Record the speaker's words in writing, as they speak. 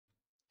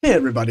Hey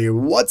everybody,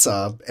 what's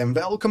up and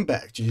welcome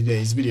back to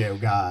today's video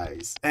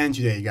guys. And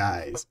today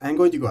guys, I'm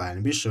going to go ahead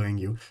and be showing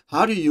you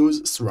how to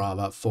use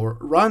Strava for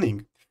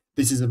running.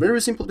 This is a very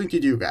simple thing to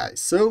do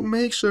guys, so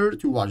make sure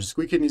to watch this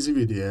quick and easy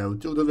video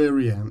till the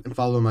very end and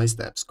follow my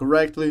steps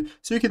correctly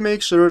so you can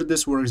make sure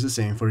this works the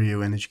same for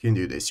you and that you can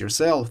do this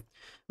yourself.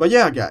 But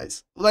yeah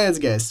guys, let's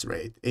get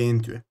straight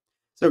into it.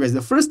 So guys,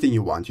 the first thing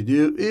you want to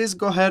do is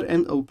go ahead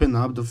and open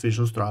up the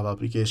official Strava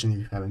application if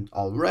you haven't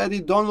already.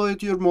 Download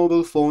it to your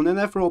mobile phone, and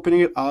after opening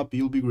it up,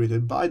 you'll be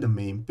greeted by the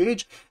main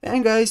page.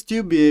 And guys,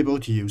 to be able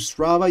to use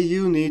Strava,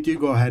 you need to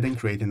go ahead and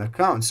create an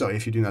account. So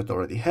if you do not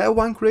already have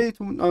one, create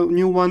a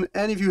new one.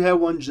 And if you have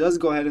one, just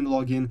go ahead and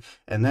log in.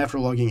 And after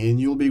logging in,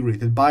 you'll be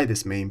greeted by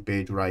this main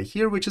page right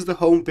here, which is the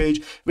home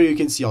page where you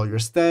can see all your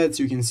stats,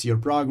 you can see your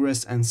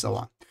progress, and so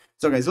on.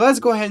 So guys, let's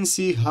go ahead and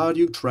see how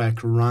do you track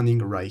running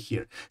right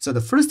here. So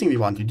the first thing we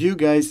want to do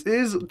guys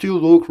is to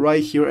look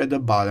right here at the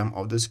bottom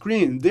of the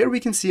screen. There we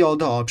can see all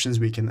the options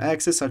we can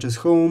access such as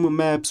home,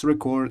 maps,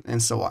 record,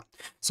 and so on.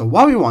 So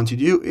what we want to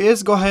do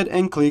is go ahead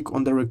and click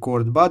on the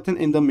record button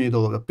in the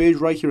middle of the page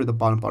right here at the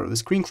bottom part of the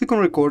screen. Click on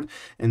record,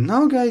 and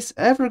now guys,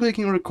 after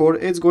clicking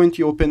record, it's going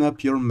to open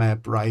up your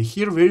map right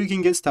here where you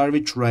can get started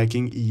with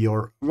tracking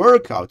your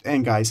workout.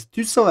 And guys,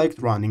 to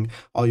select running,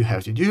 all you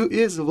have to do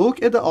is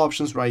look at the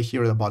options right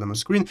here at the bottom of the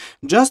screen.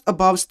 Just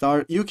above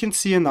start, you can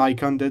see an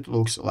icon that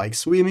looks like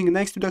swimming.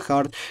 Next to the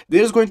heart,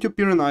 there's going to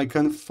appear an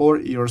icon for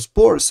your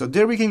sport. So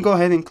there we can go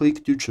ahead and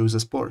click to choose a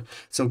sport.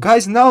 So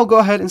guys, now go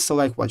ahead and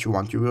select what you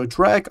want to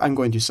track. I'm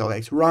going to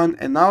select run,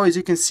 and now as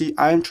you can see,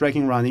 I am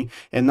tracking running,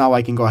 and now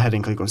I can go ahead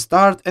and click on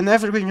start, and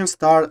after clicking on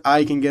start,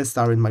 I can get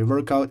started my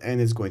workout, and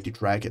it's going to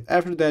track it.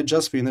 After that,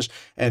 just finish,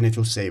 and it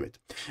will save it.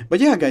 But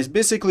yeah guys,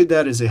 basically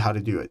that is how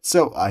to do it.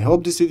 So I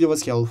hope this video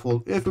was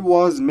helpful. If it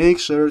was, make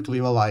sure to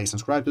leave a like,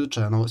 subscribe to the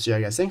channel. So yeah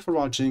guys, thanks for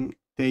watching,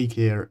 take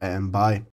care, and bye.